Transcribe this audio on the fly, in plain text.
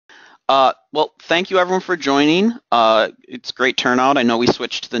Well, thank you everyone for joining. It's great turnout. I know we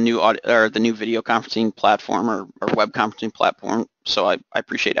switched to the new the new video conferencing platform or web conferencing platform, so I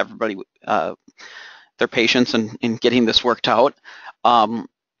appreciate everybody their patience in getting this worked out.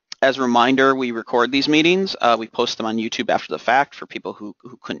 As a reminder, we record these meetings. We post them on YouTube after the fact for people who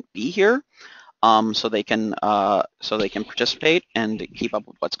couldn't be here, so they can participate and keep up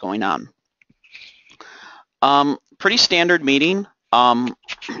with what's going on. Pretty standard meeting.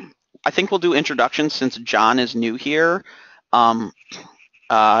 I think we'll do introductions since John is new here, and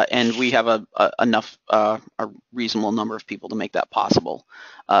we have a reasonable number of people to make that possible.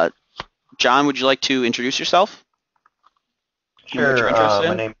 John, would you like to introduce yourself? Sure.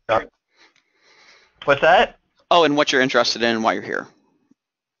 My name's John. What's that? Oh, and what you're interested in and why you're here.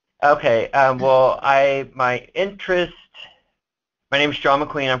 Okay. Well, my name is John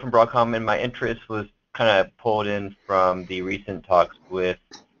McQueen. I'm from Broadcom, and my interest was kind of pulled in from the recent talks with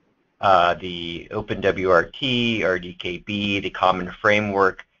the OpenWRT, RDKB, the common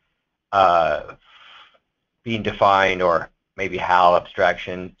framework being defined, or maybe HAL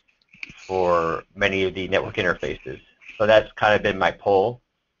abstraction for many of the network interfaces. So that's kind of been my pull.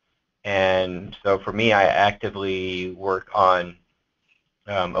 And so for me, I actively work on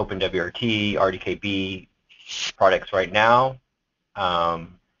OpenWRT, RDKB products right now.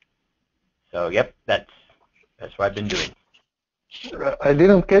 So yep, that's what I've been doing. I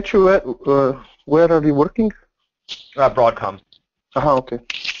didn't catch you. Where are you working? Broadcom. Okay.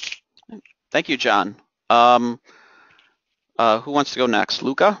 Thank you, John. Who wants to go next?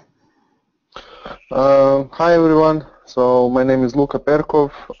 Luca? Hi, everyone. So my name is Luka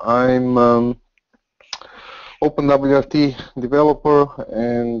Perkov. I'm OpenWRT developer,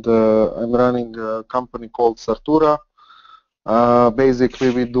 and I'm running a company called Sartura. Basically,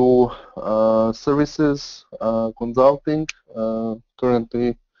 we do services, consulting.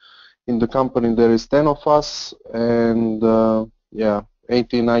 Currently, in the company, there is 10 of us, and yeah,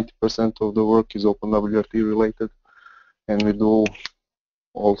 80–90% of the work is OpenWRT related, and we do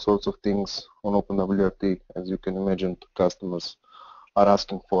all sorts of things on OpenWRT, as you can imagine, customers are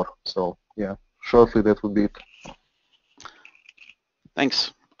asking for. So yeah, shortly that would be it.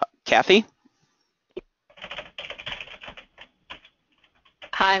 Thanks. Kathy?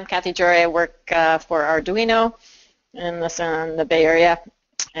 Hi, I'm Kathy Jory. I work for Arduino in the Bay Area,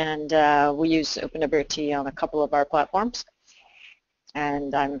 and we use OpenWRT on a couple of our platforms.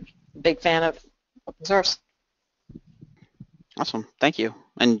 And I'm a big fan of open source. Awesome, thank you.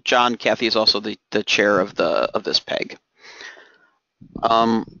 And John, Kathy is also the chair of this PEG.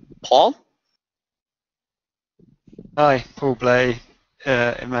 Paul? Hi, Paul Blay,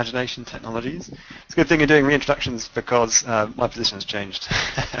 Imagination Technologies. It's a good thing you're doing reintroductions because my position has changed.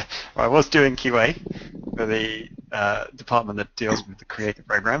 I was doing QA for the department that deals with the creator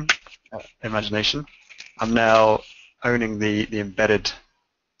program, Imagination. I'm now owning the embedded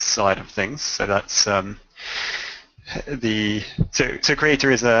side of things. So that's so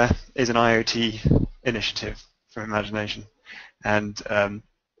Creator is an IoT initiative for Imagination, and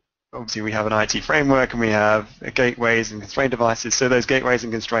obviously we have an IT framework and we have gateways and constrained devices. So those gateways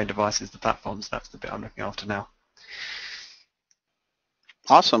and constrained devices, the platforms, that's the bit I'm looking after now.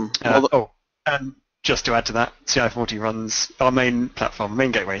 Awesome. And just to add to that, CI40 runs our main platform,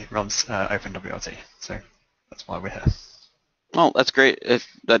 main gateway runs OpenWRT. So that's why we're here. Well, that's great.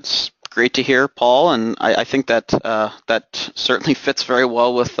 That's great to hear, Paul, and I think that that certainly fits very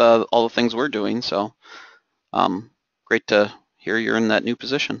well with all the things we're doing. So great to hear you're in that new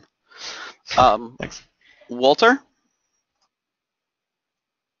position. Thanks. Walter?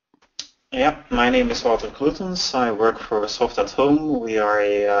 Yeah, my name is Walter Klutens. I work for Soft at Home. We are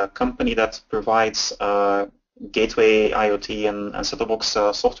a company that provides gateway, IoT, and set-top box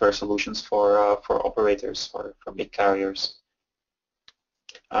software solutions for operators, for big carriers.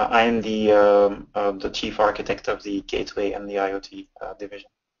 I am the chief architect of the gateway and the IoT division.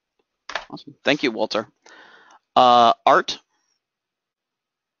 Awesome. Thank you, Walter. Art?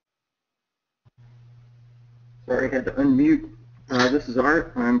 Sorry, I had to unmute. This is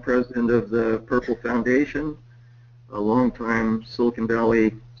Art. I'm president of the prpl Foundation, a longtime Silicon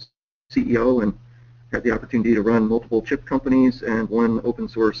Valley CEO, and had the opportunity to run multiple chip companies and one open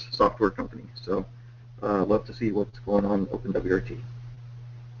source software company. So love to see what's going on in OpenWRT.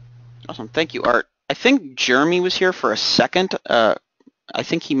 Awesome. Thank you, Art. I think Jeremy was here for a second. I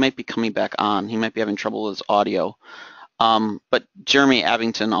think he might be coming back on. He might be having trouble with his audio. But Jeremy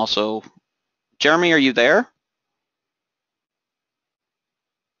Abington also. Jeremy, are you there?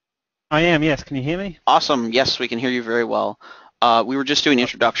 I am, yes. Can you hear me? Awesome. Yes, we can hear you very well. We were just doing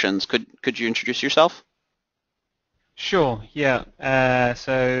introductions. Could you introduce yourself? Sure, yeah.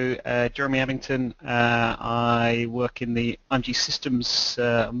 Jeremy Abington, I work in the IMG Systems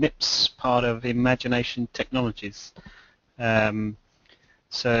MIPS part of Imagination Technologies. My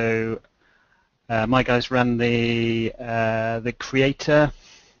guys run the creator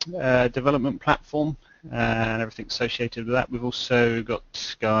development platform and everything associated with that. We've also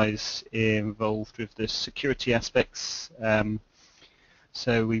got guys involved with the security aspects.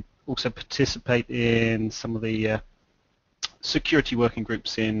 So we also participate in some of the security working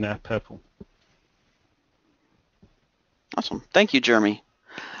groups in prpl. Awesome. Thank you, Jeremy.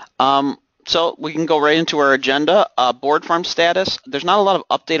 So we can go right into our agenda. Board farm status. There's not a lot of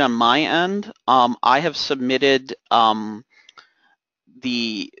update on my end. I have submitted the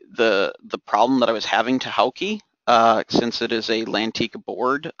problem that I was having to Hauke. Since it is a Lantica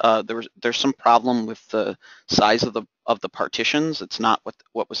board, there's some problem with the size of the partitions. It's not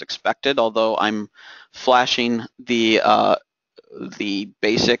what was expected. Although I'm flashing the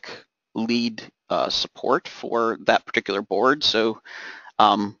basic lead support for that particular board, so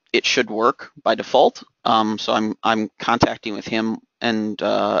it should work by default. So I'm contacting with him, and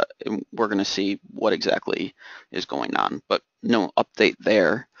we're going to see what exactly is going on, but no update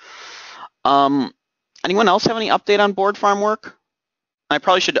there. Anyone else have any update on board farm work? I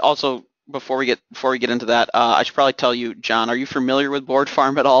probably should also, before we get into that, I should probably tell you, John, are you familiar with board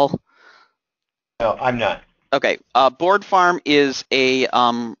farm at all? No, I'm not. Okay, Board Farm is a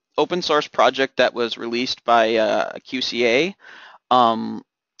open source project that was released by QCA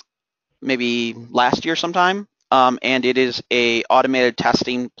maybe last year sometime, and it is a automated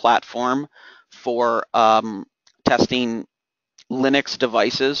testing platform for testing Linux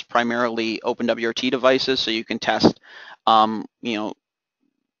devices, primarily OpenWRT devices, so you can test,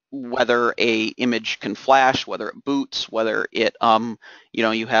 whether a image can flash, whether it boots, whether it,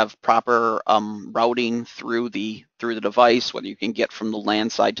 you have proper routing through the device, whether you can get from the LAN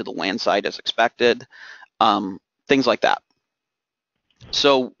side to the WAN side as expected, things like that.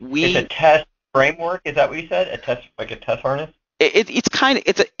 So it's a test framework. Is that what you said? A test, like a test harness? It's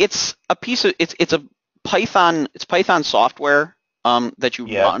a Python software that you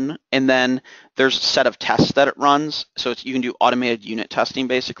run, and then there's a set of tests that it runs. So you can do automated unit testing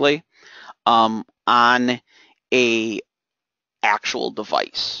basically on a actual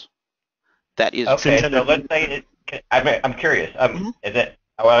device that is. Okay, so let's say I'm curious. Is it?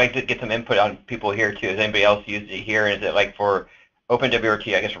 I would like to get some input on people here too. Has anybody else used it here? Is it like for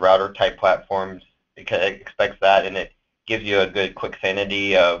OpenWRT, I guess router type platforms? Because it expects that, and it gives you a good quick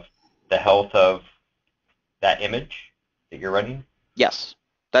sanity of the health of that image that you're running. Yes,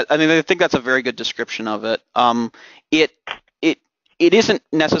 I think that's a very good description of it. It isn't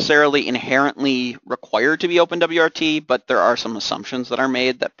necessarily inherently required to be OpenWRT, but there are some assumptions that are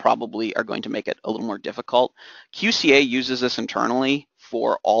made that probably are going to make it a little more difficult. QCA uses this internally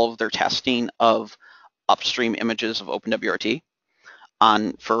for all of their testing of upstream images of OpenWRT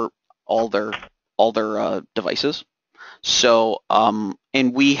for all their devices. So,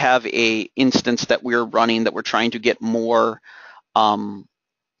 and we have a instance that we're running that we're trying to get more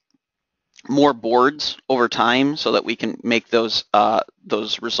boards over time so that we can make those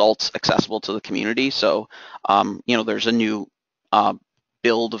results accessible to the community. So, there's a new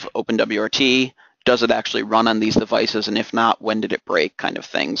build of OpenWRT. Does it actually run on these devices? And if not, when did it break, kind of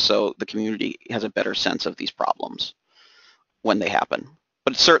thing. So the community has a better sense of these problems when they happen.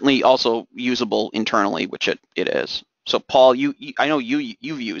 But it's certainly also usable internally, which it is. So Paul, I know you've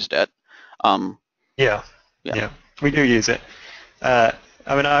used it. Yeah, we do use it. I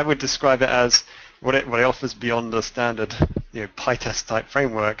would describe it as what it offers beyond the standard PyTest type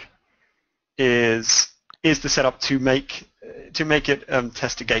framework is the setup to make it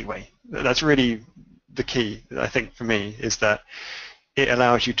test a gateway. That's really the key, I think, for me, is that it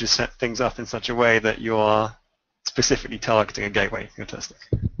allows you to set things up in such a way that you are specifically targeting a gateway you're testing.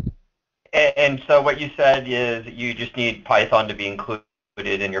 And so what you said is you just need Python to be included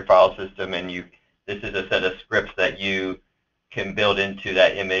in your file system, and this is a set of scripts that you can build into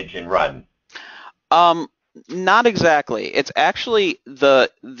that image and run. Not exactly. It's actually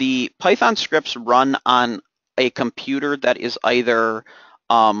the Python scripts run on a computer that is either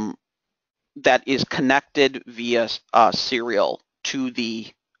that is connected via serial to the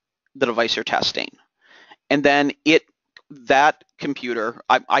device you're testing, and then that computer,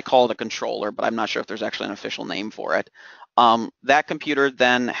 I call it a controller, but I'm not sure if there's actually an official name for it. That computer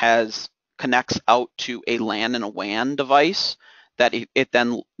then connects out to a LAN and a WAN device that it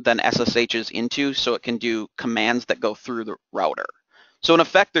then SSHs into, so it can do commands that go through the router. So in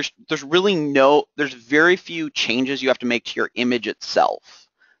effect, there's very few changes you have to make to your image itself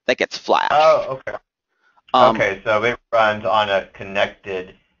that gets flashed. Oh, okay. Okay, so it runs on a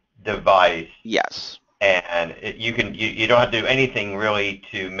connected device. Yes. And you don't have to do anything really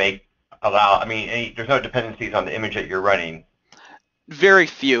to allow. I mean, there's no dependencies on the image that you're running. Very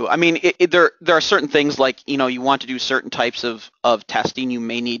few. I mean, there are certain things like, you know, you want to do certain types of testing. You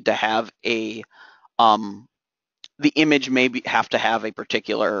may need to have the image may have to have a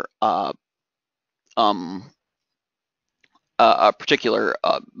particular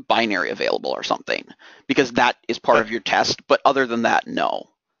binary available or something, because that is part of your test. But other than that, no,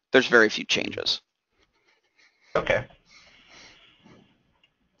 there's very few changes. Okay.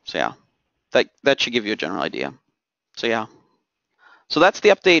 So yeah, that should give you a general idea. So yeah. So that's the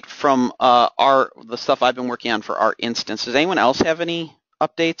update from the stuff I've been working on for our instance. Does anyone else have any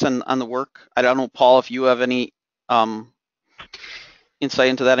updates on the work? I don't know, Paul, if you have any insight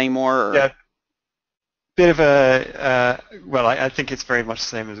into that anymore? Or? Yeah, bit of a, well, I think it's very much the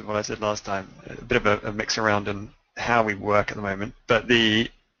same as what I said last time. A bit of a mix around in how we work at the moment. But the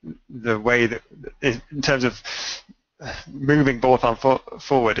way that, in terms of moving Bullhorn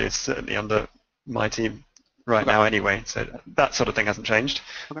forward, is certainly under my team right now anyway, so that sort of thing hasn't changed.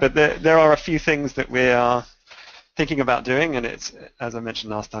 Okay. But there are a few things that we are thinking about doing, and it's, as I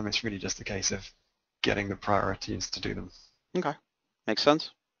mentioned last time, it's really just a case of getting the priorities to do them. Okay, makes sense.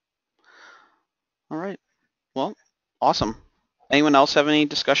 All right, well, awesome. Anyone else have any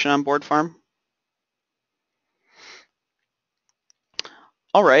discussion on Board Farm?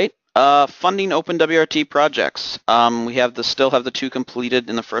 All right, funding OpenWRT projects. We still have the 2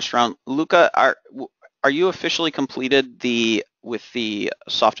 completed in the first round. Luca, are you officially completed with the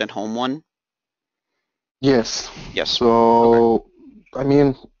Soft and Home one? Yes. Yes. So, okay. I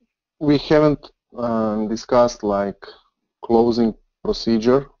mean, we haven't discussed like closing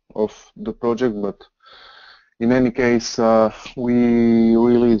procedure of the project, but in any case, we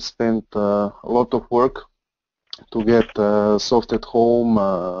really spent a lot of work to get Soft at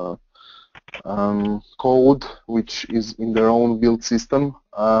Home code, which is in their own build system,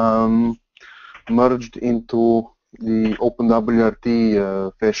 merged into the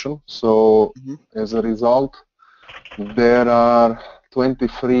OpenWRT fashion. So as a result, there are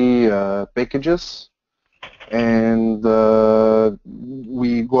 23 packages, and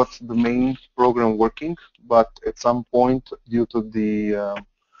we got the main program working, but at some point, due to the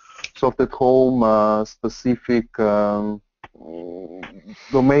Soft at Home specific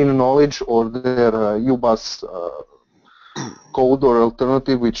domain knowledge or their UBus code or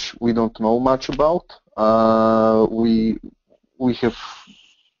alternative, which we don't know much about, we have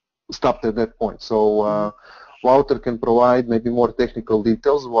stopped at that point. So Wouter can provide maybe more technical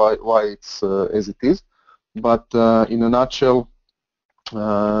details why it's as it is, but in a nutshell,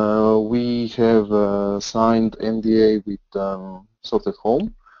 we have signed NDA with Soft at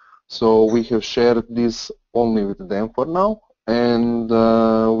Home, so we have shared this only with them for now, and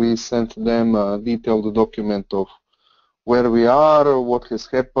we sent them a detailed document of where we are, what has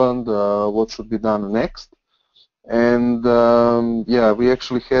happened, what should be done next. And yeah, we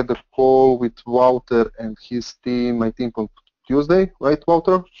actually had a call with Wouter and his team, I think on Tuesday, right,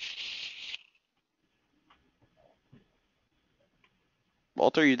 Wouter?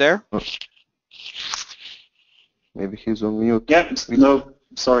 Walter, you there? Maybe he's on mute. Yeah, no,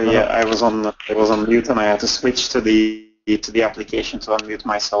 sorry, yeah, I was on mute and I had to switch to the application to unmute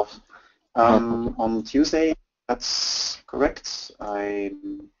myself. On Tuesday, that's correct.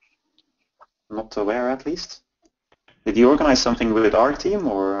 I'm not aware, at least. Did you organize something with our team,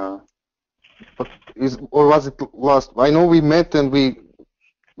 or? Or was it last? I know we met and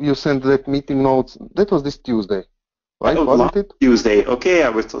you sent that meeting notes. That was this Tuesday, right? Oh, wasn't it? Tuesday. Okay,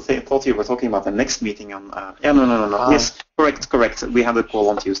 I thought you were talking about the next meeting on. Yeah, no. Yes, correct. We had a call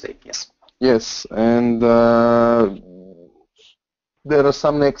on Tuesday. Yes. Yes, and there are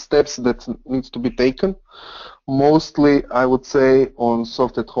some next steps that needs to be taken. Mostly, I would say, on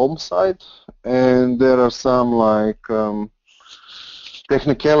Soft at Home side, and there are some like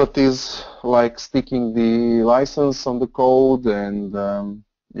technicalities, like sticking the license on the code, and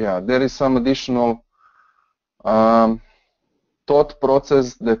yeah, there is some additional thought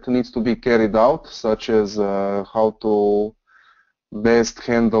process that needs to be carried out, such as how to best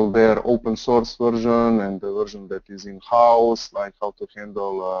handle their open source version and the version that is in-house, like how to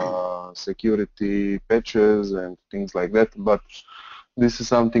handle security patches and things like that. But this is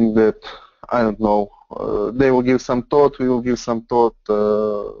something that, I don't know, they will give some thought, we will give some thought,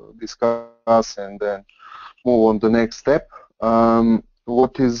 discuss, and then move on to the next step.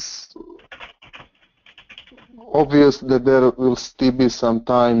 What is obvious that there will still be some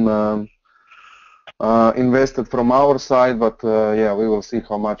time invested from our side, but yeah, we will see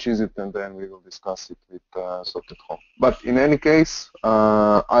how much is it, and then we will discuss it with Soft at Home. But in any case,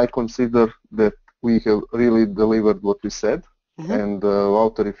 I consider that we have really delivered what we said, and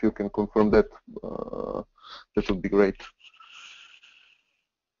Walter, if you can confirm that, that would be great.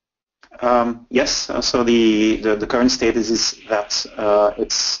 Yes, so the current status is that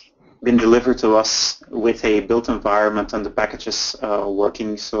it's been delivered to us with a built environment and the packages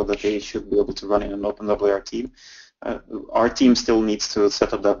working so that they should be able to run in an OpenWRT. Our team still needs to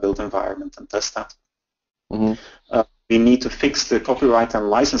set up that built environment and test that. We need to fix the copyright and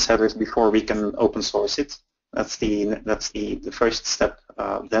license headers before we can open source it. That's the first step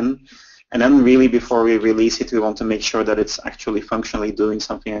then. And then really before we release it, we want to make sure that it's actually functionally doing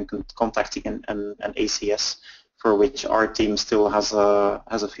something and contacting an ACS, for which our team still has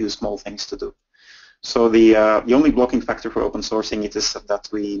a few small things to do. So the only blocking factor for open sourcing it is that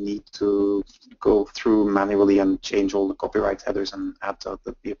we need to go through manually and change all the copyright headers and add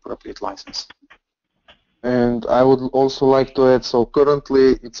the appropriate license. And I would also like to add, so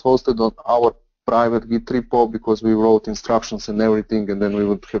currently it's hosted on our private Git repo because we wrote instructions and everything, and then we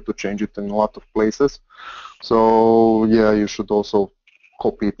would have to change it in a lot of places. So yeah, you should also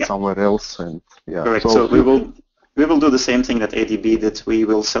copy it somewhere else, and yeah. Correct. So we will do the same thing that ADB did. We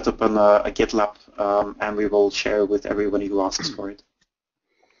will set up a GitLab and we will share with everybody who asks for it.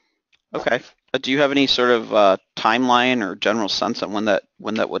 Okay. Do you have any sort of timeline or general sense on when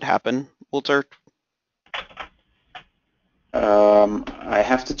that would happen, Walter? I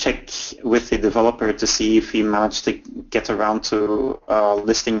have to check with the developer to see if he managed to get around to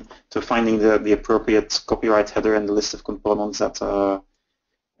finding the appropriate copyright header and the list of components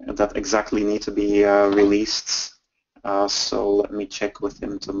that exactly need to be released. So let me check with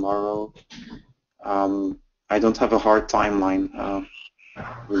him tomorrow. I don't have a hard timeline.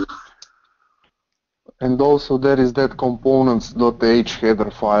 And also there is that components.h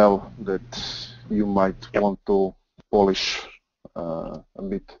header file that you might want to polish a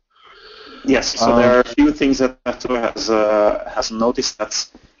bit. Yes, so there are a few things that has noticed that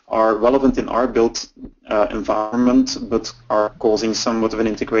are relevant in our built environment, but are causing somewhat of an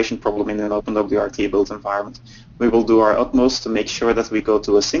integration problem in an OpenWRT built environment. We will do our utmost to make sure that we go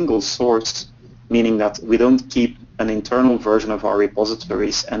to a single source, meaning that we don't keep an internal version of our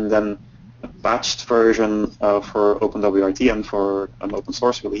repositories and then a patched version for OpenWRT and for an open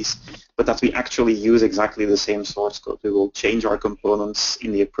source release, but that we actually use exactly the same source code. We will change our components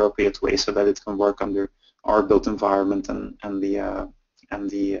in the appropriate way so that it can work under our built environment and the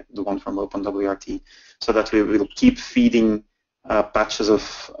one from OpenWRT, so that we will keep feeding patches of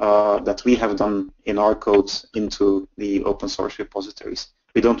that we have done in our code into the open source repositories.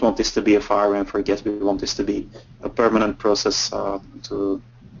 We don't want this to be a fire and forget. We want this to be a permanent process to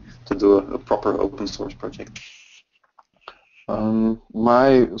do a proper open source project.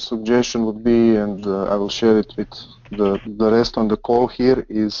 My suggestion would be, and I will share it with the rest on the call here,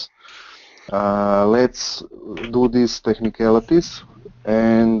 is let's do these technicalities,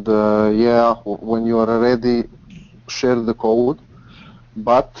 and yeah, when you are ready, share the code,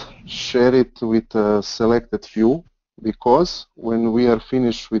 but share it with a selected few, because when we are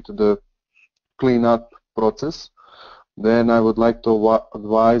finished with the cleanup process, then I would like to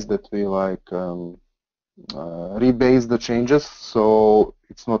advise that we like rebase the changes so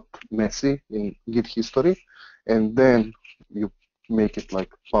it's not messy in Git history, and then you make it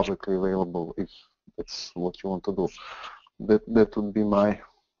like publicly available if that's what you want to do. That would be my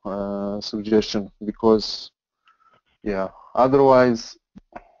suggestion, because yeah, otherwise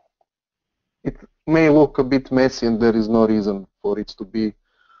it may look a bit messy and there is no reason for it to be,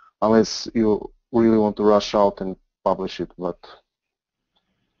 unless you really want to rush out and publish it. But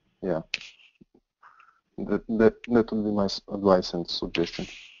yeah, that would be my advice and suggestion.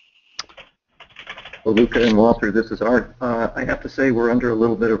 Well, Luca and Walter, this is Art. I have to say we're under a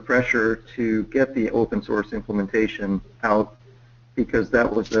little bit of pressure to get the open source implementation out, because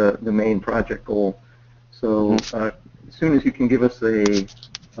that was the main project goal. So as soon as you can give us a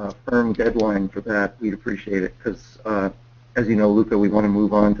firm deadline for that, we'd appreciate it, because as you know, Luca, we want to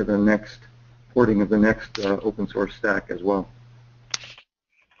move on to the next porting of the next open source stack as well.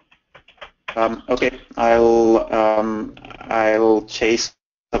 Okay, I'll chase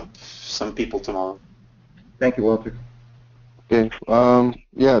up some people tomorrow. Thank you, Walter. Okay.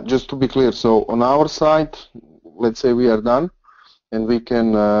 Yeah, just to be clear, so on our side, let's say we are done, and we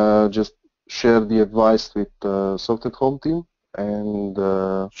can just share the advice with Soft at Home team, and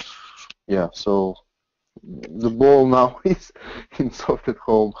yeah, so the ball now is in Soft at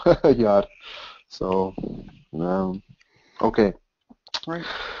Home yard. So okay. Right.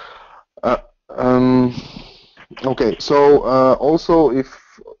 Okay, so also if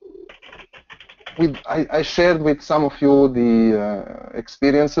I shared with some of you the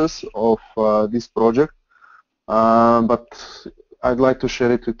experiences of this project, but I'd like to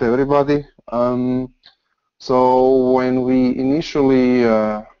share it with everybody. So when we initially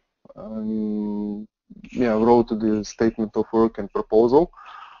wrote the statement of work and proposal,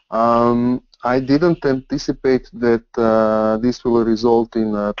 I didn't anticipate that this will result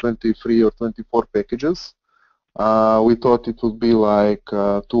in 23 or 24 packages. We thought it would be like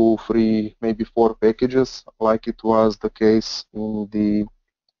 2, 3, maybe 4 packages, like it was the case in the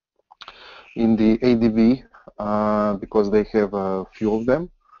ADB, because they have a few of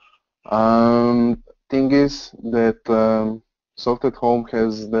them. Thing is that Soft at Home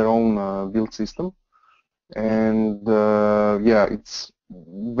has their own build system, and yeah, it's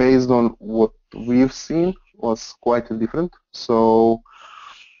based on what we've seen was quite different. So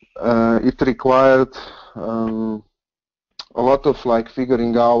it required a lot of like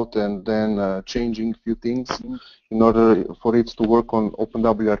figuring out and then changing a few things in order for it to work on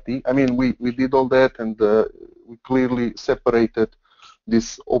OpenWRT. I mean, we did all that, and we clearly separated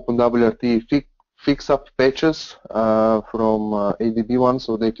this OpenWRT fix-up patches from ADB one,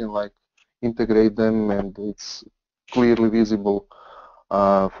 so they can like integrate them, and it's clearly visible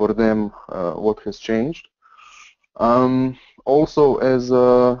for them what has changed. Also, as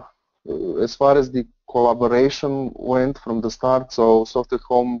far as the collaboration went from the start, so Soft at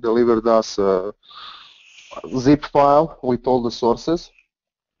Home delivered us a zip file with all the sources,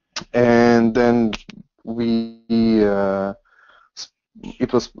 and then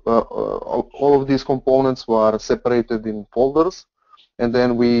it was all of these components were separated in folders, and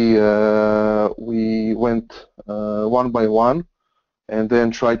then we went one by one, and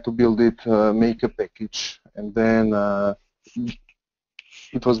then tried to build it, make a package, and then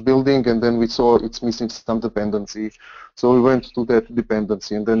it was building, and then we saw it's missing some dependency, so we went to that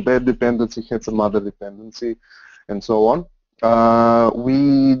dependency, and then that dependency had some other dependency, and so on.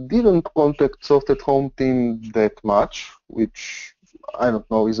 We didn't contact Soft at Home team that much, which I don't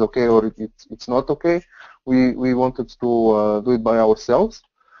know is okay or it's not okay. We wanted to do it by ourselves.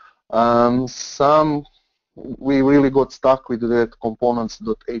 We really got stuck with that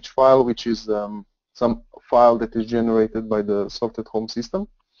components.h file, which is some file that is generated by the Soft at Home system,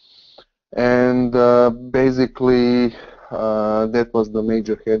 and basically that was the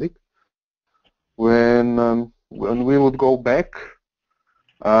major headache. When we would go back,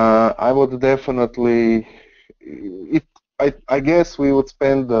 I would definitely, I guess we would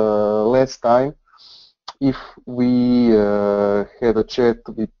spend less time if we had a chat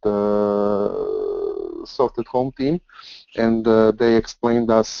with the Soft at Home team, and they explained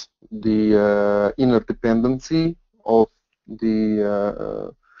us the inner dependency of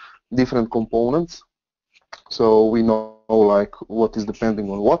the different components, so we know like what is depending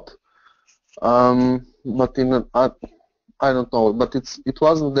on what. But I don't know, but it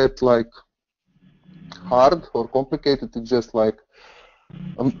wasn't that like hard or complicated. It's just like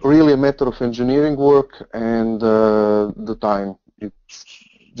really a matter of engineering work and the time. It's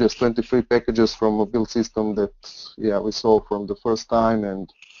just 23 packages from a build system that, yeah, we saw from the first time, and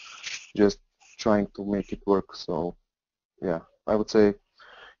just trying to make it work. So yeah, I would say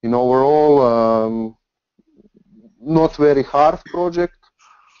in overall not very hard project.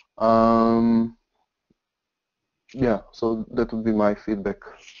 Yeah, so that would be my feedback.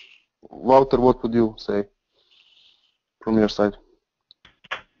 Walter, what would you say from your side?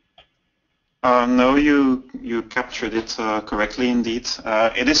 No, you captured it correctly indeed.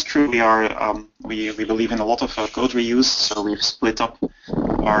 It is true we believe in a lot of code reuse, so we've split up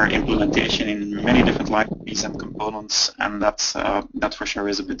our implementation in many different libraries and components, and that for sure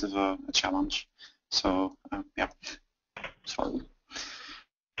is a bit of a challenge. So yeah, sorry.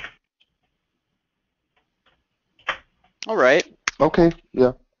 All right. Okay.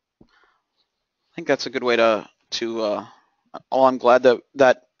 Yeah. I think that's a good way to. I'm glad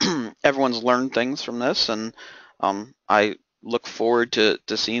that everyone's learned things from this, and I look forward to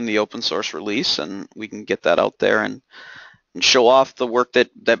seeing the open source release, and we can get that out there and show off the work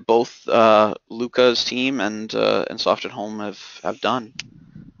that both Luca's team and Soft at Home have done.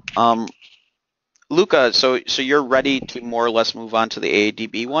 Luca, so you're ready to more or less move on to the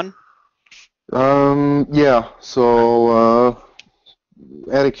AADB one? Yeah. So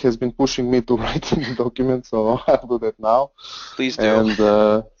Eric has been pushing me to write the document, so I'll do that now. Please do.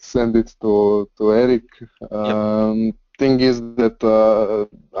 And send it to Eric. Yep. Thing is that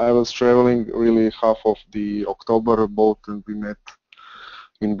I was traveling really half of the October both, and we met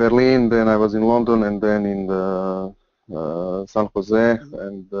in Berlin, then I was in London, and then in San Jose,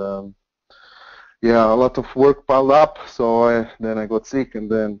 and yeah, a lot of work piled up. So then I got sick, and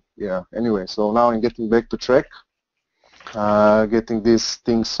then yeah. Anyway, so now I'm getting back to track, getting these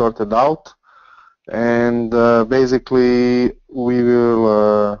things sorted out, and basically we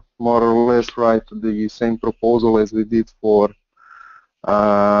will more or less write the same proposal as we did for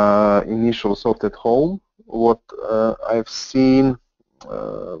initial soft at home. What I've seen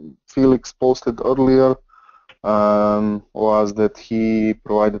Felix posted earlier was that he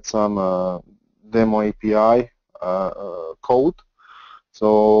provided some demo API code.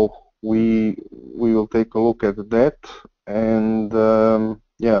 So we will take a look at that and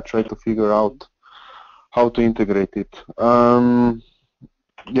yeah, try to figure out how to integrate it.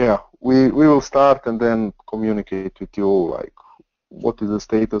 Yeah, we will start and then communicate with you, like what is the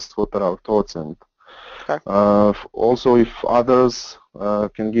status, what are our thoughts, and Okay. also if others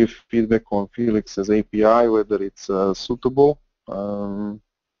can give feedback on Felix's API, whether it's suitable,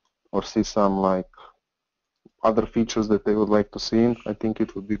 or see some like other features that they would like to see in. I think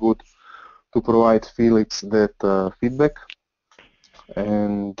it would be good to provide Felix that feedback.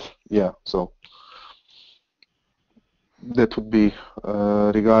 And yeah, so that would be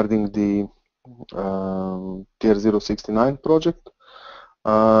regarding the Tier 069 project.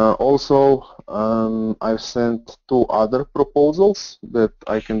 Also, I've sent 2 other proposals that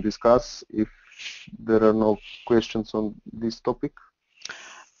I can discuss if there are no questions on this topic.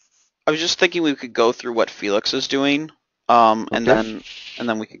 I was just thinking we could go through what Felix is doing, and Okay.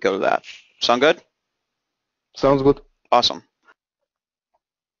 then we could go to that. Sound good? Sounds good. Awesome.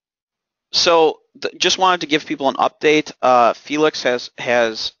 So just wanted to give people an update. Felix has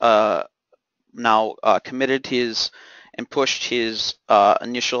now committed his and pushed his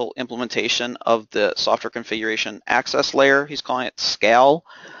initial implementation of the software configuration access layer. He's calling it SCAL.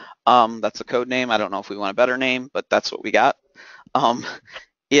 That's the code name. I don't know if we want a better name, but that's what we got.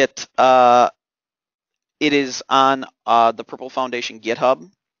 It is on the Purple Foundation GitHub.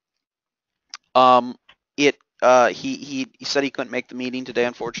 He said he couldn't make the meeting today,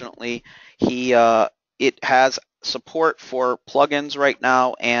 unfortunately. It has support for plugins right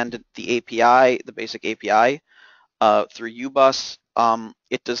now and the API, the basic API through UBus.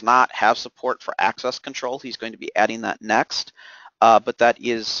 It does not have support for access control. He's going to be adding that next, but that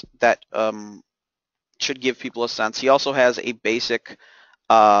should give people a sense. He also has a basic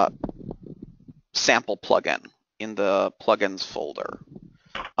sample plugin in the plugins folder.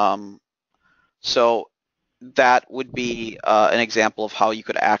 So that would be an example of how you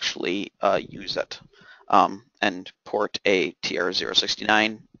could actually use it and port a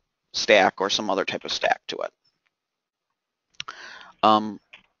TR069 stack or some other type of stack to it. I'm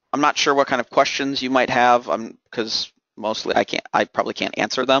not sure what kind of questions you might have because mostly I probably can't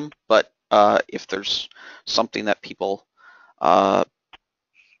answer them, but if there's something that people, any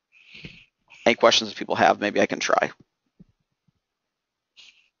questions that people have, maybe I can try.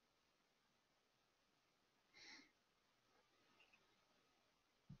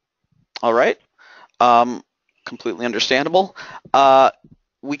 All right, completely understandable.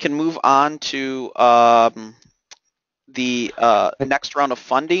 We can move on to the next round of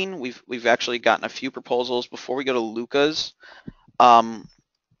funding. We've actually gotten a few proposals. Before we go to Luca's,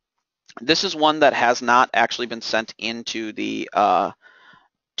 this is one that has not actually been sent into the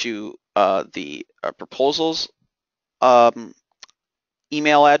proposals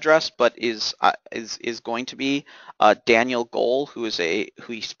email address, but is going to be Daniel Gohl, who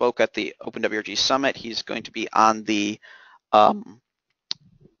he spoke at the OpenWRT Summit. He's going to be on the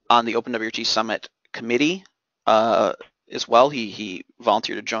OpenWRT Summit committee as well. He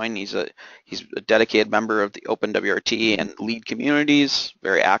volunteered to join. He's a dedicated member of the OpenWRT and lead communities,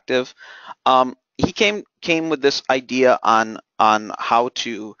 very active. He came with this idea on how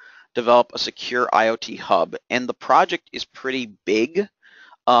to develop a secure IoT hub, and the project is pretty big,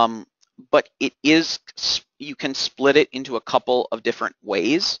 but you can split it into a couple of different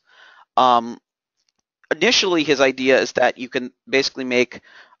ways. Initially, his idea is that you can basically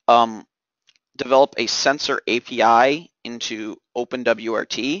develop a sensor API into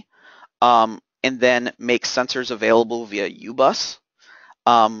OpenWRT, and then make sensors available via UBus.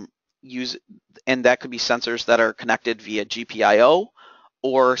 And that could be sensors that are connected via GPIO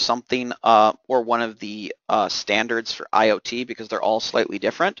or something, or one of the standards for IoT, because they're all slightly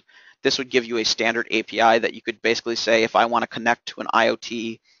different. This would give you a standard API that you could basically say, if I want to connect to an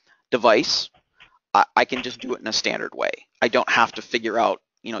IoT device, I can just do it in a standard way. I don't have to figure out,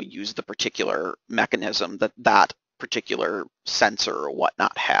 use the particular mechanism that particular sensor or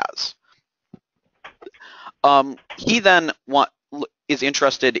whatnot has. He then is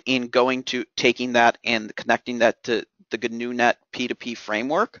interested in taking that and connecting that to the GNU-net P2P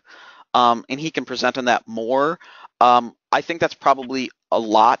framework. and he can present on that more. I think that's probably a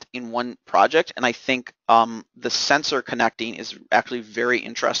lot in one project, and I think the sensor connecting is actually very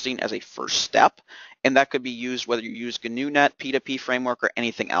interesting as a first step, and that could be used whether you use GNU-net, P2P framework, or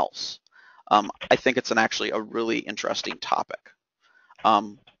anything else. I think it's actually a really interesting topic.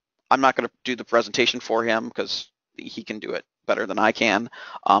 I'm not going to do the presentation for him because he can do it better than I can,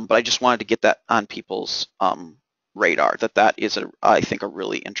 but I just wanted to get that on people's radar, that is, I think, a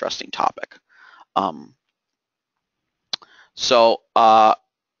really interesting topic.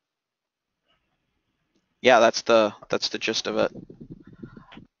 Yeah, that's the gist of it.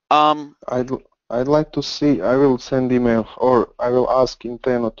 I'd like to see. I will send email, or I will ask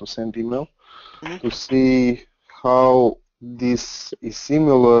Inteno to send email to see how this is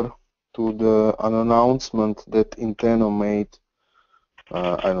similar to an announcement that Inteno made.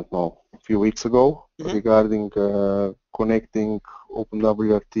 I don't know, a few weeks ago regarding connecting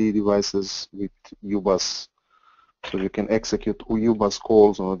OpenWRT devices with UBus, so you can execute UBus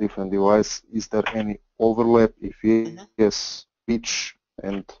calls on a different device. Is there any overlap? If yes, which?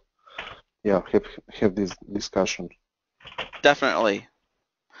 And yeah, have this discussion. Definitely.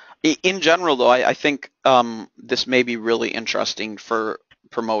 In general, though, I think this may be really interesting for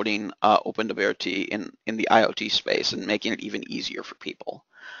promoting OpenWRT in the IoT space and making it even easier for people.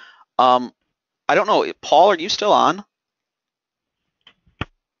 I don't know, Paul, are you still on?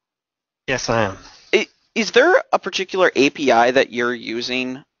 Yes, I am. Is there a particular API that you're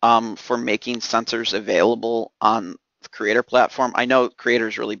using for making sensors available on the Creator platform? I know Creator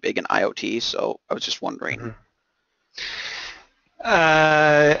is really big in IoT, so I was just wondering.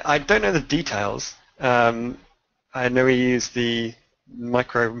 I don't know the details. I know we use the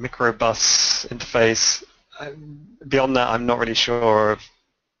microbus interface. Beyond that, I'm not really sure of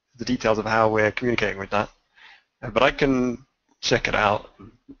the details of how we're communicating with that, but I can check it out.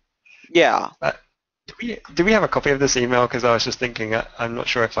 Yeah. Do we have a copy of this email? Because I was just thinking, I'm not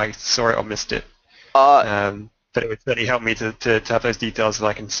sure if I saw it or missed it. But it would certainly help me to have those details so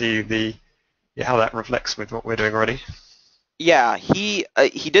I can see how that reflects with what we're doing already. Yeah, he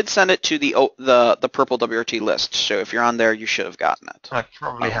did send it to the prplwrt list. So if you're on there, you should have gotten it. I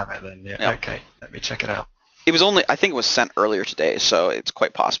probably have it then. Yeah. Okay. Let me check it out. It was I think it was sent earlier today, so it's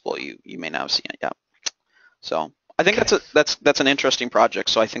quite possible you may not have seen it yet. So I think that's an interesting project.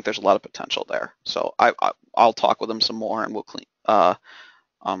 So I think there's a lot of potential there. So I'll talk with him some more, and we'll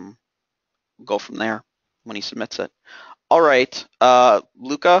go from there when he submits it. All right,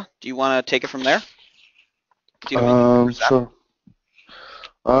 Luca, do you want to take it from there? Sure.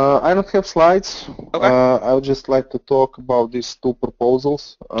 I don't have slides. Okay. I would just like to talk about these two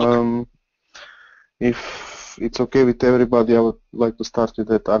proposals. If it's okay with everybody, I would like to start with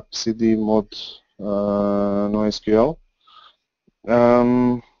that RPCD mod NoSQL.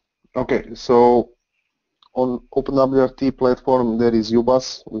 Okay, so on OpenWRT platform there is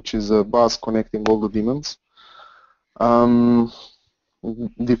UBus, which is a bus connecting all the daemons.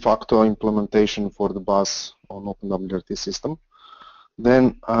 De facto implementation for the bus on OpenWRT system.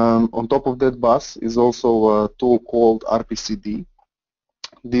 Then on top of that bus is also a tool called RPCD.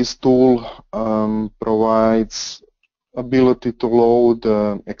 This tool provides ability to load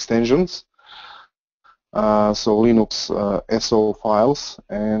extensions, so Linux SO files,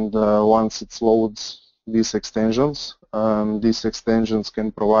 and once it loads these extensions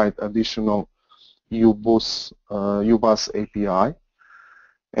can provide additional UBus API.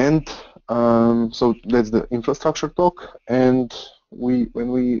 And so that's the infrastructure talk. And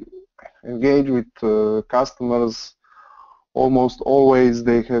when we engage with customers, almost always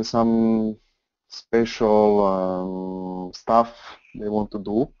they have some special stuff they want to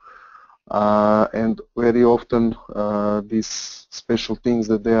do. And very often these special things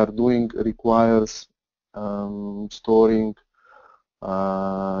that they are doing requires storing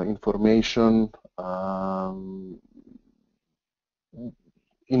information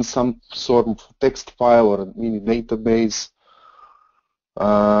in some sort of text file or a mini database,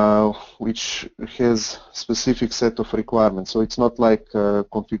 which has specific set of requirements. So it's not like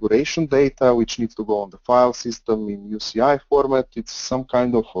configuration data which needs to go on the file system in UCI format. It's some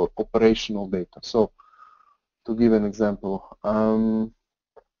kind of operational data. So to give an example,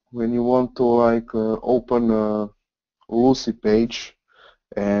 when you want to open a Lucy page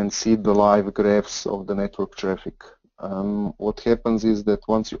and see the live graphs of the network traffic, what happens is that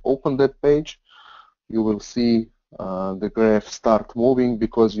once you open that page, you will see the graph start moving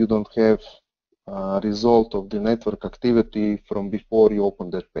because you don't have a result of the network activity from before you open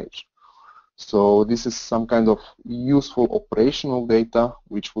that page. So this is some kind of useful operational data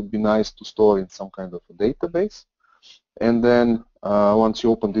which would be nice to store in some kind of a database. And then once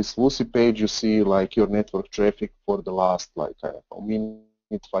you open this Lucy page, you see like your network traffic for the last like a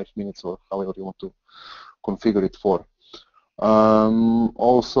minute, 5 minutes, or however you want to configure it for.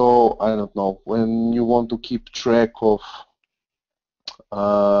 Also, I don't know, when you want to keep track of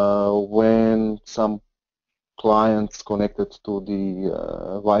when some clients connected to the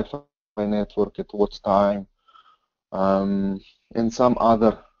Wi-Fi network at what time, and some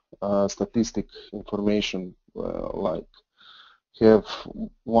other statistic information like have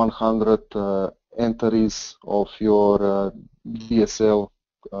 100 entries of your DSL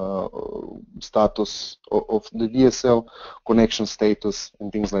status, of the DSL connection status,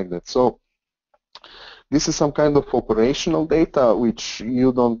 and things like that. So this is some kind of operational data which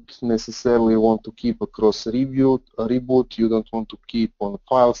you don't necessarily want to keep across reboot. You don't want to keep on the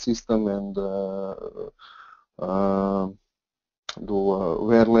file system and do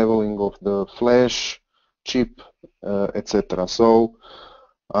wear leveling of the flash chip, etc. So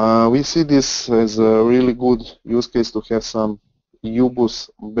we see this as a really good use case to have some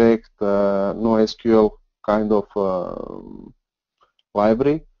UBUS-backed NoSQL kind of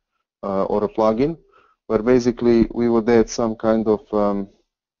library or a plugin, where basically we would add some kind of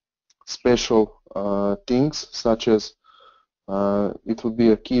special things, such as it would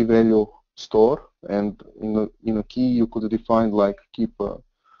be a key value store, and in a key you could define like keep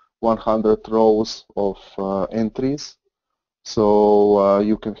 100 rows of entries. So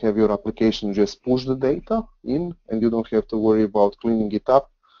you can have your application just push the data in, and you don't have to worry about cleaning it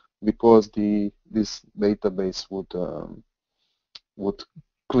up, because this database would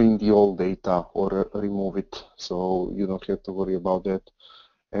clean the old data or remove it. So you don't have to worry about that,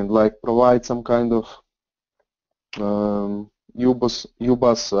 and like provide some kind of UBUS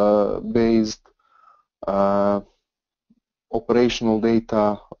based operational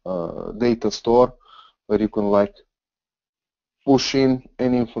data store, where you can like push in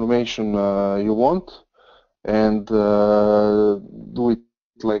any information you want and do it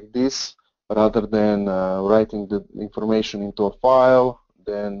like this, rather than writing the information into a file.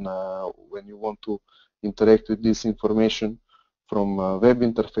 Then when you want to interact with this information from a web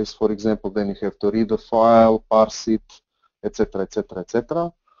interface, for example, then you have to read the file, parse it, etc., etc.,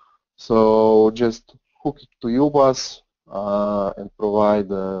 etc. So just hook it to UBUS and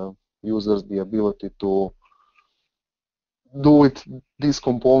provide users the ability to do with this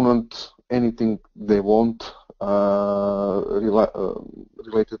component anything they want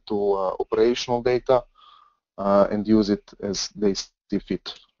related to operational data and use it as they see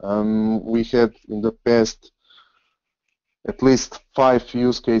fit. We had in the past at least 5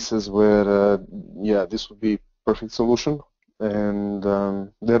 use cases where yeah, this would be perfect solution, and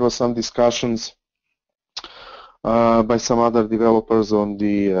there were some discussions by some other developers on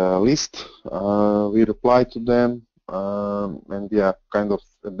the list. We replied to them, and yeah, kind of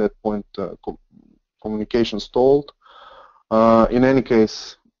at that point communication stalled. In any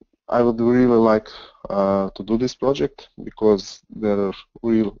case, I would really like to do this project, because there are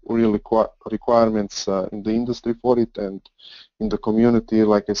real requirements in the industry for it, and in the community,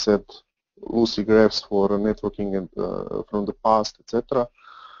 like I said, Lucy graphs for networking and from the past, etc.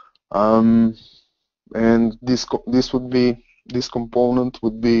 And this component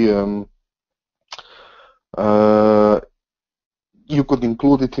would be you could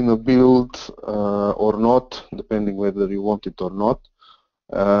include it in a build or not, depending whether you want it or not.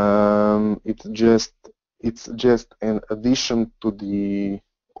 It's just an addition to the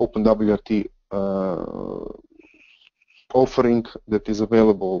OpenWRT offering that is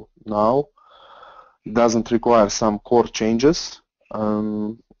available now. It doesn't require some core changes.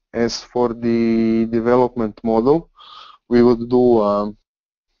 As for the development model, we would do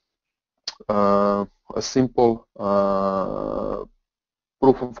a simple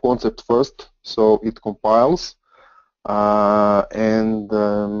proof of concept first, so it compiles and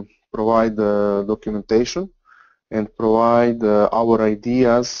provide the documentation and provide our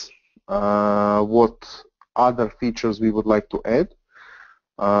ideas, what other features we would like to add,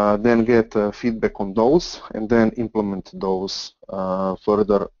 then get feedback on those, and then implement those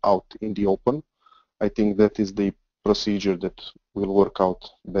further out in the open. I think that is the procedure that will work out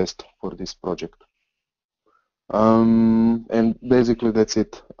best for this project. And basically that's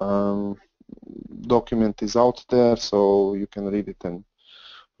it. Document is out there, so you can read it and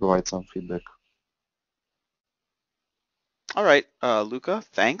provide some feedback. All right, Luca,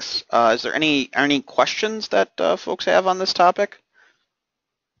 thanks. Is there any questions that folks have on this topic?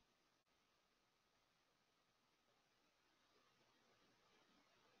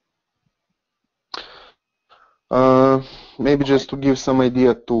 Maybe just to give some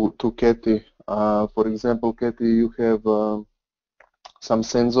idea to Kathy, For example, Katie, you have some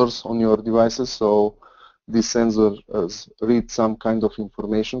sensors on your devices, so this sensor reads some kind of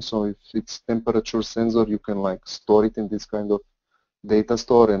information. So if it's temperature sensor, you can like store it in this kind of data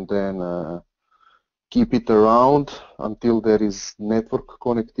store and then keep it around until there is network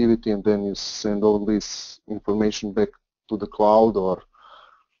connectivity, and then you send all this information back to the cloud or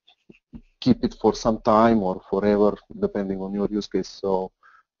keep it for some time or forever, depending on your use case. So,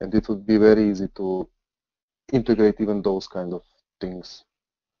 and it would be very easy to integrate even those kind of things.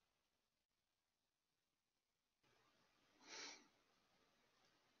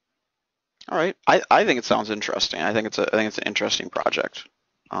 All right, I think it sounds interesting. I think it's an interesting project.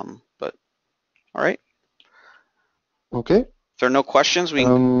 But all right. Okay. If there are no questions, we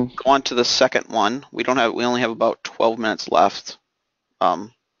can go on to the second one. We only have about 12 minutes left.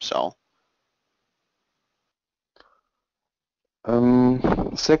 So.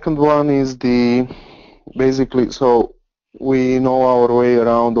 Second one is basically, so we know our way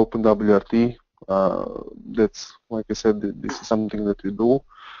around OpenWRT. That's, like I said, this is something that we do.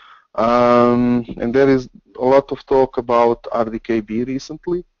 And there is a lot of talk about RDKB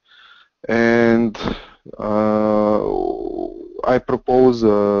recently. And I propose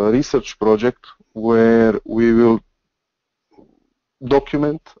a research project where we will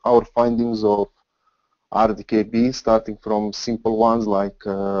document our findings of RDKB, starting from simple ones like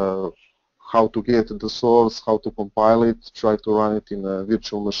how to get the source, how to compile it, try to run it in a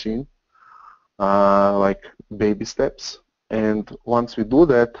virtual machine, like baby steps. And once we do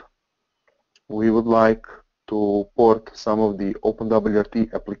that, we would like to port some of the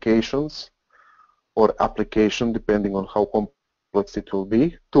OpenWRT applications or application, depending on how complex it will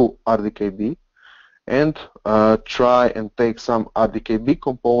be, to RDKB, and try and take some RDKB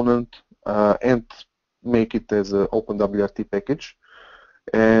component and make it as an OpenWRT package,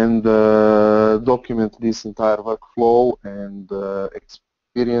 and document this entire workflow and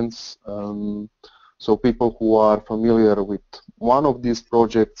experience. So people who are familiar with one of these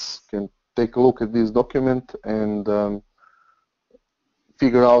projects can take a look at this document and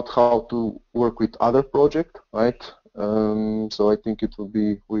figure out how to work with other projects, right? So I think it will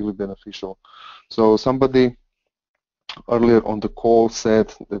be really beneficial. So somebody earlier on the call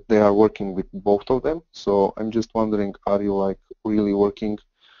said that they are working with both of them. So I'm just wondering, are you like really working,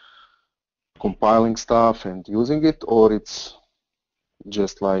 compiling stuff and using it, or it's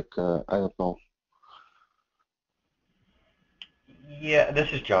just like, I don't know? Yeah, this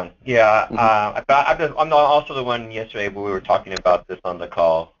is John. Yeah, I'm also the one yesterday when we were talking about this on the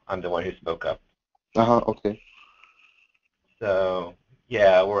call. I'm the one who spoke up. Okay. So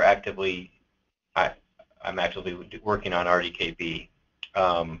yeah, we're actively, I'm actively working on RDKB.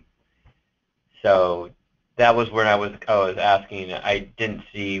 So that was when I was asking. I didn't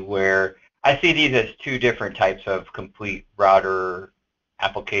see where I see these as two different types of complete router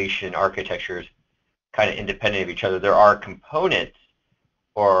application architectures, kind of independent of each other. There are components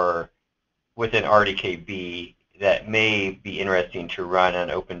or within RDKB that may be interesting to run on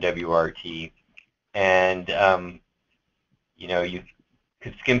OpenWRT, and you know, you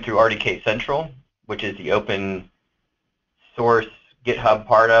could skim through RDK Central, which is the open source GitHub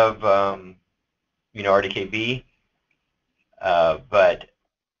part of you know, RDKB, but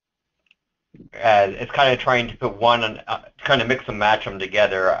it's kind of trying to put one on, kind of mix and match them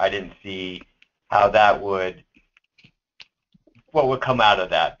together. I didn't see how that would, what would come out of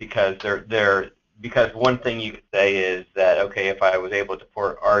that, because because one thing you could say is that, okay, if I was able to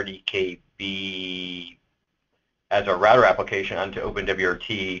port RDKB as a router application onto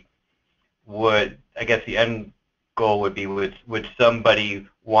OpenWRT, I guess the end goal would be, would somebody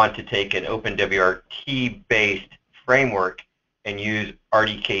want to take an OpenWRT-based framework and use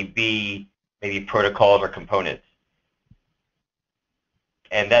RDKB, maybe protocols or components?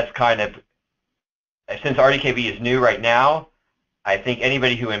 And that's kind of, since RDKB is new right now, I think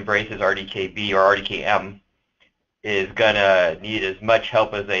anybody who embraces RDKB or RDKM is going to need as much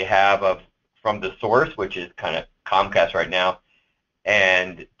help as they have from the source, which is kind of Comcast right now,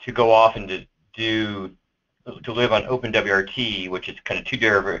 and to go off and to live on OpenWRT, which is kind of two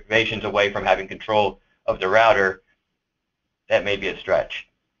derivations away from having control of the router, that may be a stretch.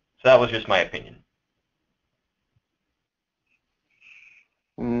 So that was just my opinion.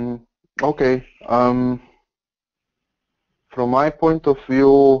 Okay. From my point of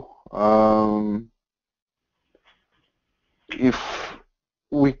view, if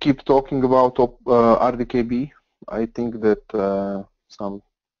we keep talking about RDKB, I think that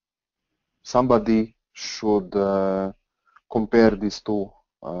somebody should compare these two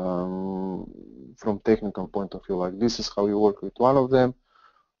from technical point of view. Like, this is how you work with one of them,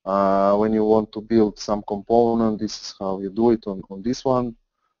 When you want to build some component, this is how you do it on this one,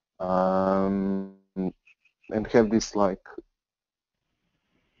 and have this like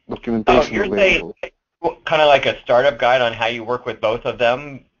documentation you're available. saying kind of like a startup guide on how you work with both of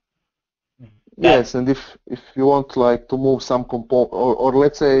them? Yes, and if you want like to move some component, or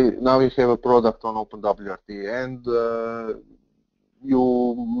let's say now you have a product on OpenWRT and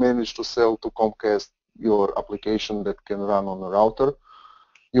you manage to sell to Comcast your application that can run on a router.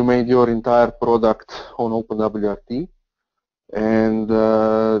 You made your entire product on OpenWRT, and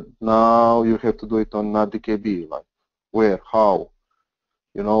now you have to do it on RDKB, like where, how,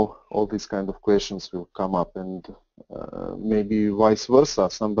 you know, all these kind of questions will come up, and maybe vice versa.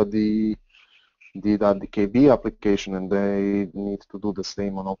 Somebody did RDKB application and they need to do the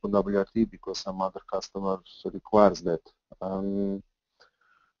same on OpenWRT because some other customer requires that.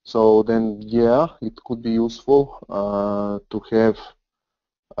 So then, yeah, it could be useful to have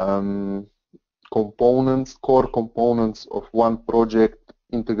components, core components of one project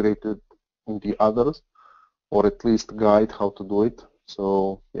integrated in the others, or at least guide how to do it.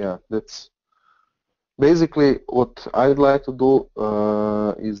 So yeah, that's basically what I'd like to do.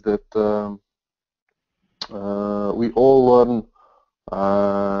 Is that we all learn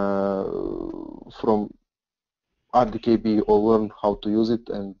from RDKB, or learn how to use it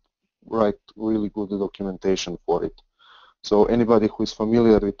and write really good documentation for it. So anybody who is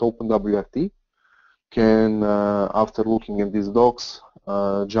familiar with OpenWRT can, after looking at these docs,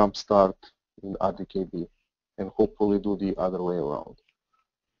 jumpstart in RDKB and hopefully do the other way around.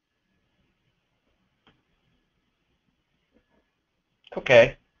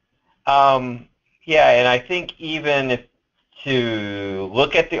 Okay. Yeah, and I think even if to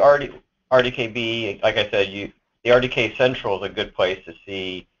look at the RDKB, like I said, the RDK Central is a good place to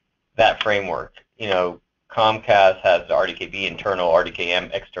see that framework. You know, Comcast has the RDKB internal,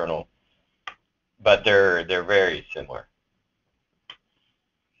 RDKM external, but they're very similar.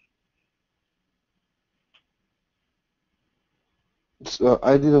 So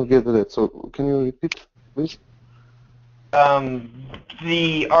I didn't get that. So can you repeat, please?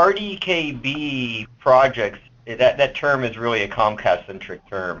 The RDKB projects, that term is really a Comcast-centric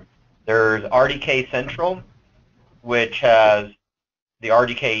term. There's RDK Central, which has the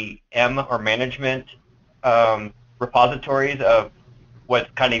RDKM or management repositories of what's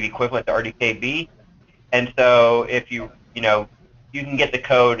kind of equivalent to RDKB. And so if you can get the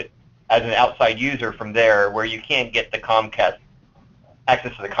code as an outside user from there, where you can't get the Comcast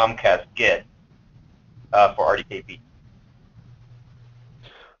access to the Comcast Git for RDKB.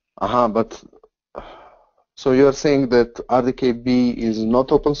 But so you're saying that RDKB is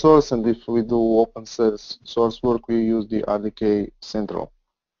not open source, and if we do open source work, we use the RDK Central.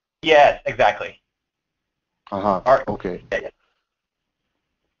 Yes, exactly. Okay. Yeah.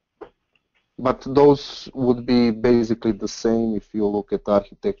 But those would be basically the same if you look at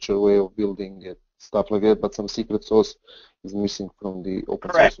architecture, way of building it, stuff like that, but some secret sauce is missing from the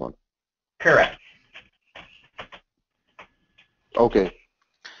open source one. Correct. Okay.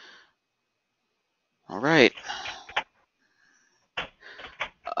 All right.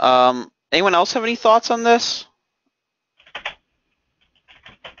 Anyone else have any thoughts on this?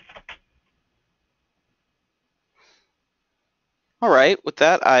 All right. With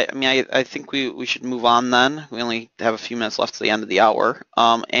that, I think we should move on then. We only have a few minutes left to the end of the hour.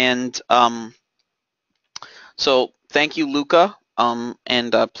 So thank you, Luca.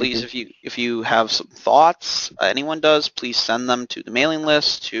 Please, if you have some thoughts, anyone does, please send them to the mailing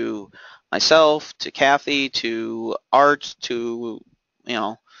list, to myself, to Kathy, to Art, to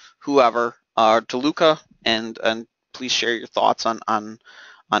whoever, to Luca, and please share your thoughts on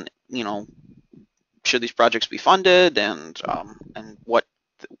should these projects be funded, and what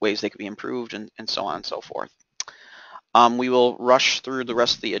ways they could be improved, and so on and so forth. We will rush through the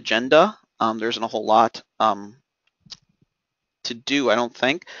rest of the agenda. There isn't a whole lot to do, I don't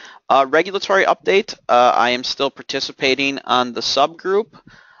think. Regulatory update. I am still participating on the subgroup.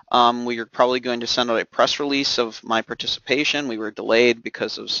 We are probably going to send out a press release of my participation. We were delayed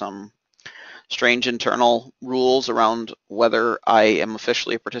because of some strange internal rules around whether I am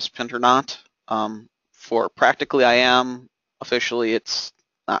officially a participant or not. For practically I am, officially it's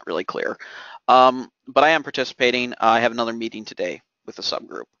not really clear. But I am participating. I have another meeting today with the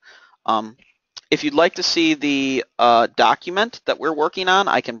subgroup. If you'd like to see the document that we're working on,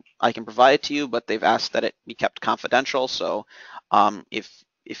 I can provide it to you, but they've asked that it be kept confidential. So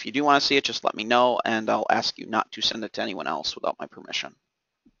if you do want to see it, just let me know, and I'll ask you not to send it to anyone else without my permission.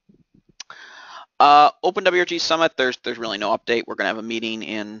 OpenWRT Summit, there's really no update. We're going to have a meeting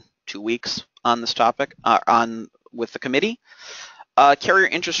in 2 weeks on this topic, with the committee. Carrier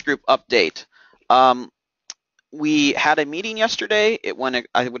interest group update. We had a meeting yesterday. It went,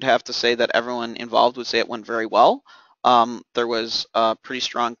 I would have to say that everyone involved would say it went very well. There was pretty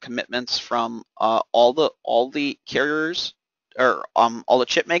strong commitments from all the carriers, or all the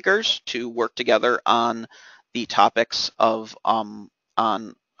chip makers, to work together on the topics of on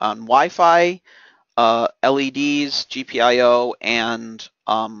Wi-Fi, LEDs, GPIO, and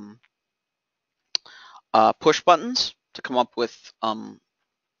push buttons to come up with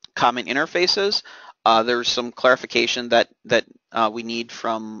common interfaces. There's some clarification that we need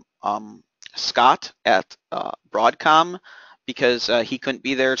from Scott at Broadcom, because he couldn't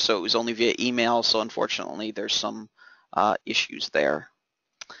be there, so it was only via email. So unfortunately, there's some issues there.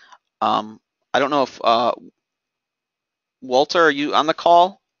 I don't know if Walter, are you on the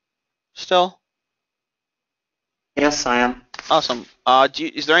call still? Yes, I am. Awesome.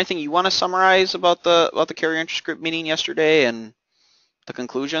 Is there anything you want to summarize about the Carrier Interest Group meeting yesterday and the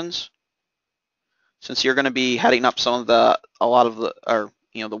conclusions? Since you're going to be heading up a lot of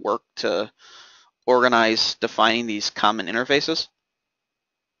the work to organize defining these common interfaces.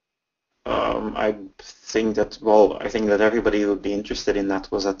 I think that everybody would be interested in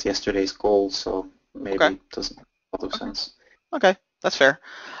that was at yesterday's call, so maybe Okay. it doesn't make a lot of sense. Okay, that's fair.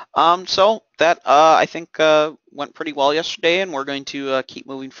 So that I think went pretty well yesterday, and we're going to keep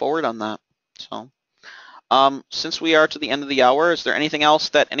moving forward on that. So since we are to the end of the hour, is there anything else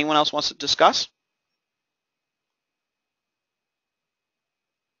that anyone else wants to discuss?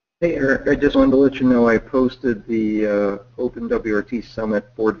 Hey, Eric, I just wanted to let you know I posted the OpenWRT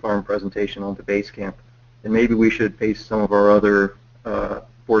Summit board farm presentation onto Basecamp, and maybe we should paste some of our other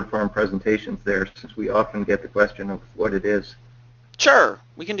board farm presentations there, since we often get the question of what it is. Sure,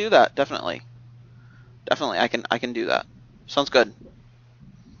 we can do that. Definitely, I can do that. Sounds good.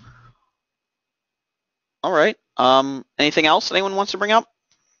 All right. Anything else anyone wants to bring up?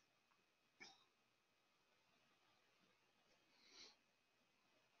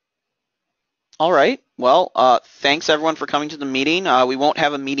 All right. Well, thanks everyone for coming to the meeting. We won't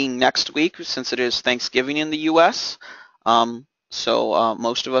have a meeting next week since it is Thanksgiving in the U.S. So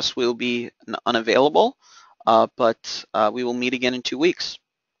most of us will be unavailable, but we will meet again in 2 weeks.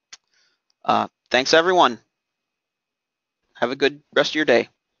 Thanks everyone. Have a good rest of your day.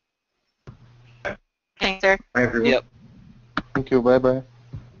 Thanks, sir. Hi, everyone. Yep. Thank you. Bye-bye.